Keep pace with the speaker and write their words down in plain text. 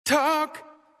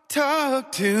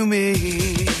Talk to me.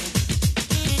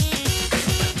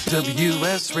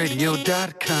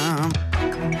 WSRadio.com.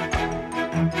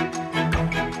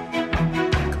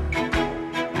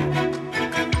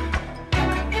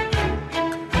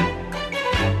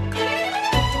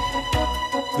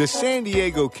 The San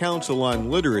Diego Council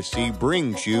on Literacy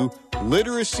brings you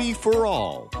Literacy for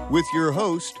All with your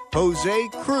host, Jose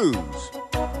Cruz.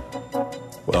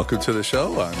 Welcome to the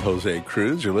show. I'm Jose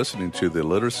Cruz. You're listening to the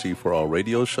Literacy for All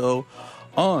radio show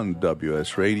on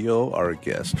WS Radio. Our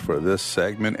guest for this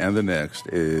segment and the next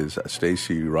is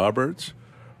Stacey Roberts,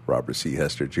 Robert C.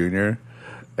 Hester Jr.,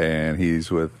 and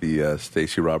he's with the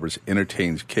Stacey Roberts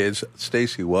Entertains Kids.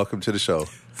 Stacey, welcome to the show.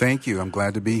 Thank you. I'm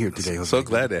glad to be here today, Jose. So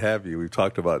glad to have you. We've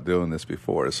talked about doing this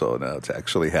before, so now it's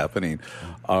actually happening.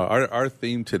 Our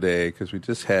theme today, because we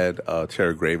just had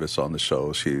Tara Gravis on the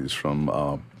show. She's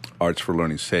from Arts for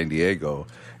Learning San Diego,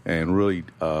 and really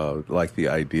like the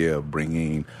idea of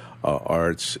bringing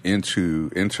arts into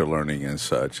learning and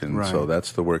such. And so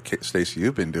that's the work, Stacey,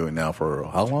 you've been doing now for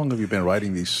how long have you been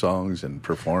writing these songs and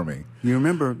performing? You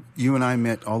remember you and I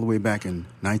met all the way back in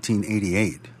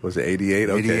 1988. Was it 88?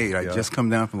 Okay. 88. I'd just come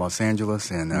down from Los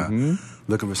Angeles and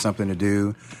looking for something to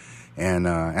do. And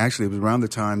actually, it was around the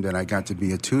time that I got to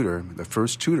be a tutor, the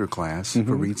first tutor class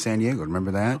for Read San Diego. Remember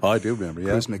that? Oh, I do remember,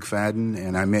 yeah. Chris McFadden,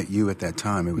 and I met you at that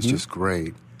time. It was just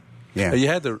great. Yeah. You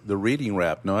had the reading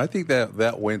rap. No, I think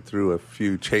that went through a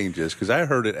few changes, because I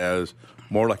heard it as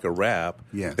more like a rap.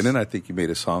 Yes. And then I think you made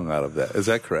a song out of that. Is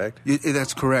that correct?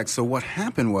 That's correct. So what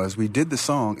happened was we did the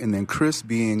song, and then Chris,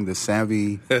 being the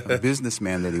savvy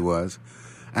businessman that he was,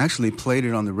 actually played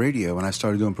it on the radio, and I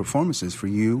started doing performances for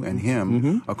you and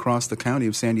him across the county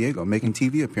of San Diego, making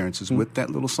TV appearances with that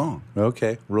little song.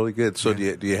 Okay, really good. So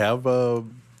do you have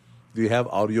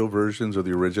audio versions of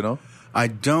the original? I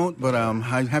don't, but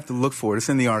I have to look for it. It's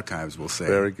in the archives, we'll say.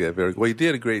 Very good, very good. Well, you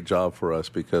did a great job for us,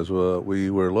 because what we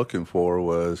were looking for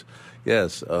was,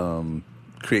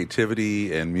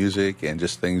 creativity and music and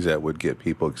just things that would get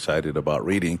people excited about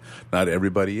reading. Not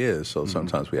everybody is, so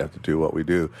sometimes we have to do what we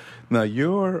do. Now,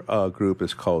 your group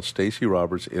is called Stacey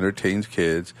Roberts Entertains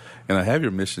Kids, and I have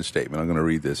your mission statement. I'm going to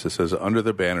read this. It says, under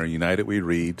the banner, United We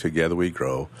Read, Together We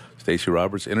Grow, Stacey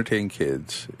Roberts Entertains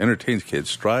Kids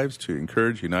strives to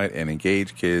encourage, unite, and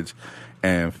engage kids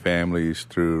and families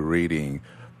through reading.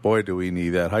 Boy, do we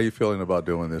need that. How are you feeling about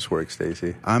doing this work,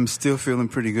 Stacey? I'm still feeling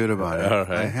pretty good about it. All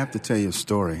right. I have to tell you a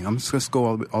story. I'm just going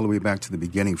to go all the way back to the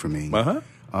beginning for me. It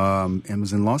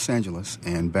was in Los Angeles,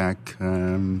 and back,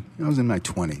 I was in my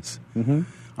 20s.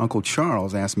 Uncle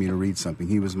Charles asked me to read something.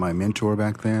 He was my mentor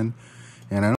back then,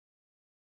 and I